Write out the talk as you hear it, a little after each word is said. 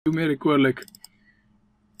you may require like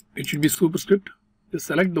it should be superscript. Just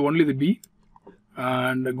select only the B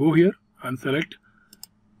and go here and select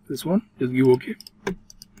this one. Just give OK.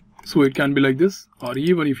 So it can be like this, or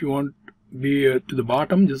even if you want B to the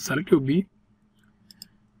bottom, just select your B.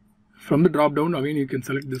 From the drop down again you can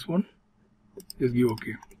select this one. Just give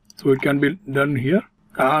OK. So it can be done here.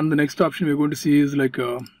 And the next option we're going to see is like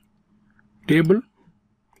a table.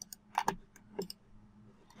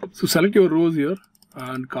 So select your rows here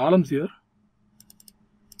and columns here.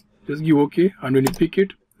 Just give OK, and when you pick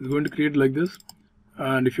it, it's going to create like this.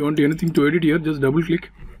 And if you want anything to edit here, just double click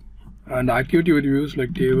and activate your views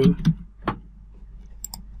like table.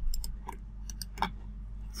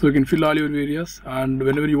 So you can fill all your areas, and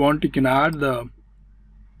whenever you want you can add the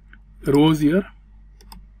rows here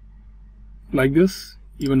like this.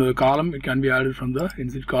 Even the column, it can be added from the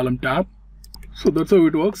insert column tab. So that's how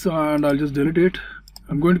it works, and I'll just delete it.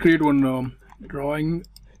 I'm going to create one drawing.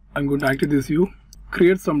 I'm going to activate this view,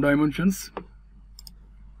 create some dimensions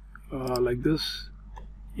like this.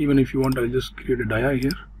 Even if you want, I'll just create a dia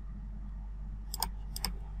here.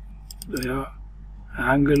 Dia,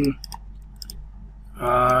 angle,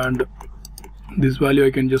 and this value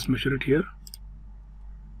I can just measure it here.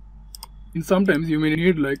 And sometimes you may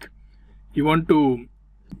need like you want to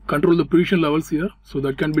control the precision levels here, so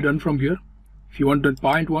that can be done from here. If you want at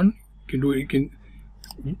 0.1, you can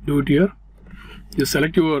do it here. Just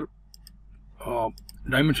select your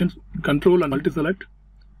dimensions, control and multi-select.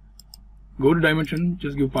 Go to dimension,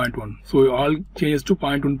 just give 0.1. So all changes to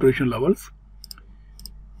 0.1 precision levels.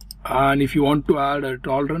 And if you want to add a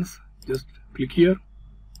tolerance, just click here.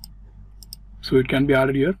 So it can be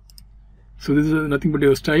added here. So this is nothing but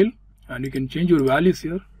your style, and you can change your values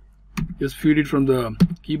here. Just feed it from the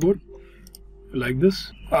keyboard like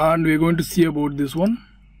this. And we're going to see about this one.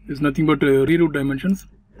 It's nothing but reroute dimensions.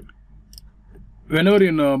 Whenever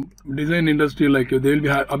in a design industry, like they will be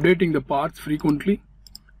updating the parts frequently.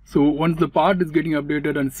 So once the part is getting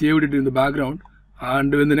updated and saved it in the background,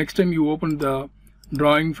 and when the next time you open the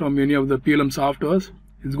drawing from any of the PLM softwares,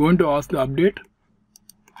 it's going to ask the update,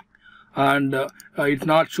 and it's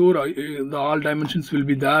not sure the all dimensions will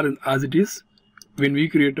be there as it is when we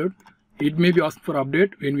created. It may be asked for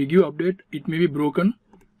update. When we give update, it may be broken.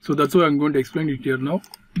 So that's why I'm going to explain it here now.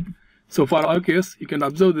 So for our case, you can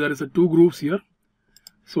observe there is two groups here.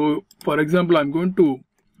 So for example, I'm going to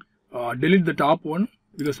delete the top one,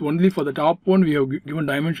 because only for the top one we have given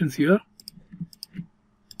dimensions here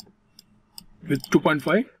with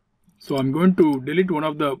 2.5. So I'm going to delete one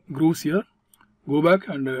of the groups here. Go back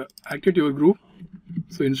and activate your group.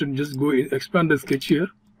 So instead just go expand the sketch here.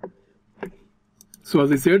 So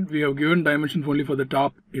as I said, we have given dimensions only for the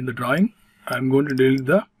top in the drawing. I'm going to delete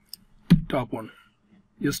the top one.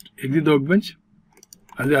 Just exit the workbench.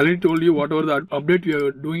 As I already told you, whatever the update we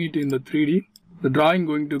are doing it in the 3D, the drawing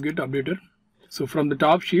going to get updated. So from the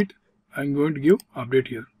top sheet, I'm going to give update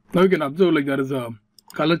here. Now you can observe like there is a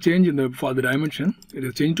color change for the dimension. It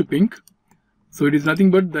is changed to pink. So it is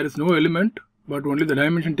nothing but there is no element, but only the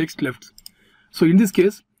dimension text left. So in this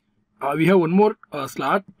case, we have one more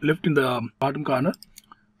slot left in the bottom corner.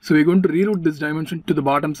 So we're going to reroute this dimension to the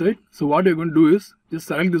bottom side. So what you're going to do is just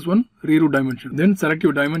select this one, reroute dimension. Then select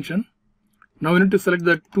your dimension. Now we need to select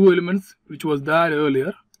the two elements which was there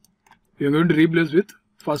earlier. We are going to replace with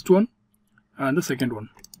first one and the second one.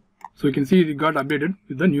 So you can see it got updated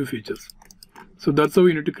with the new features. So that's how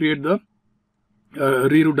we need to create the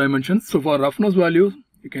reroute dimensions. So for roughness values,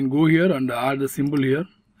 you can go here and add the symbol here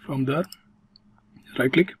from there.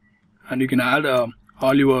 Right click, and you can add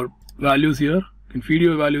all your values here. You can feed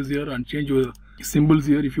your values here and change your symbols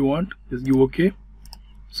here if you want. Just give OK.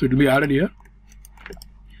 So it will be added here.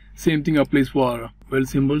 Same thing applies for well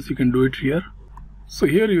symbols. You can do it here. So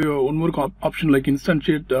here you have one more option like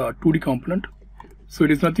instantiate 2D component. So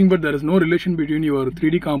it is nothing but there is no relation between your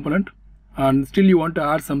 3D component, and still you want to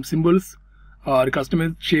add some symbols or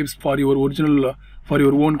customized shapes for your original for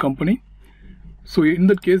your own company. So in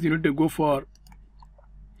that case, you need to go for,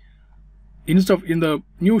 instead of in the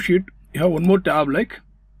new sheet, you have one more tab like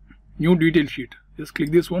new detail sheet. Just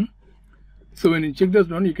click this one. So when you check this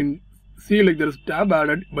one, you can see like there is tab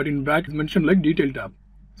added, but in brackets mentioned like detail tab.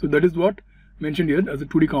 So that is what mentioned here as a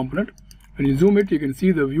 2D component. When you zoom it, you can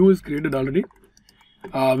see the view is created already.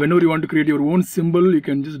 Whenever you want to create your own symbol, you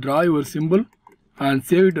can just draw your symbol and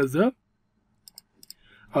save it as a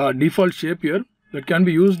default shape here that can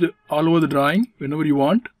be used all over the drawing whenever you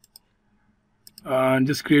want. And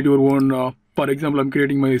just create your own. For example, I'm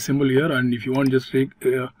creating my symbol here, and if you want, just take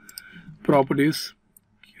properties,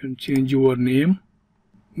 you can change your name.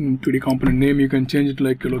 2D component name, you can change it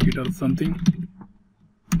like locate or something.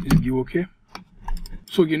 Just give OK.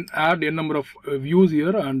 So you can add a number of views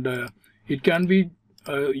here, and it can be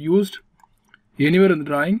used anywhere in the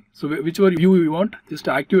drawing. So whichever view you want, just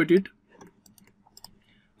activate it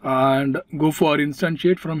and go for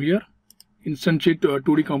instantiate from here. Instantiate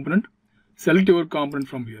 2D component. Select your component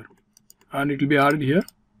from here, and it will be added here.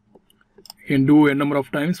 You can do a number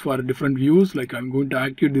of times for different views. Like I'm going to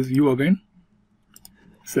activate this view again.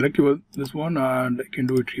 Select this one, and I can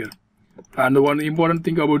do it here. And the one important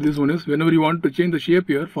thing about this one is, whenever you want to change the shape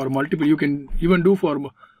here for multiple, you can even do for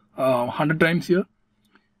 100 times here.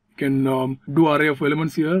 You can do array of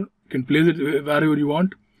elements here. You can place it wherever you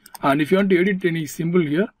want. And if you want to edit any symbol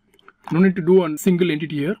here, no need to do one single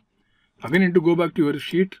entity here. Again, you need to go back to your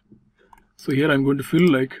sheet. So here I'm going to fill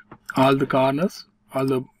like all the corners, all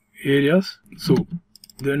the areas. So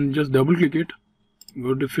then just double click it. I'm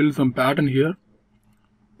going to fill some pattern here.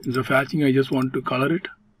 Instead of hatching, I just want to color it.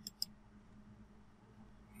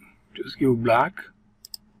 Just give black.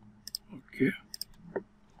 Okay.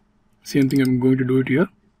 Same thing I'm going to do it here.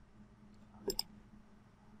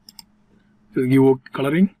 Just give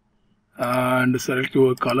coloring and select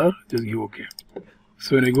your color. Just give OK.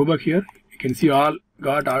 So when I go back here, you can see all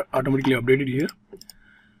got automatically updated here.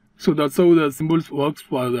 So that's how the symbols works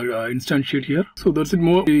for the instant sheet here. So that's it.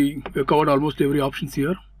 More we covered almost every options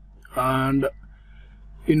here, and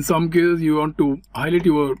in some cases you want to highlight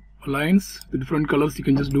your lines with different colors, you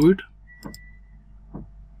can just do it.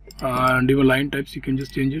 And even line types, you can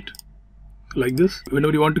just change it like this.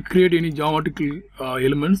 Whenever you want to create any geometrical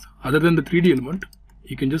elements other than the 3D element,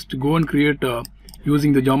 you can just go and create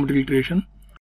using the geometry iteration.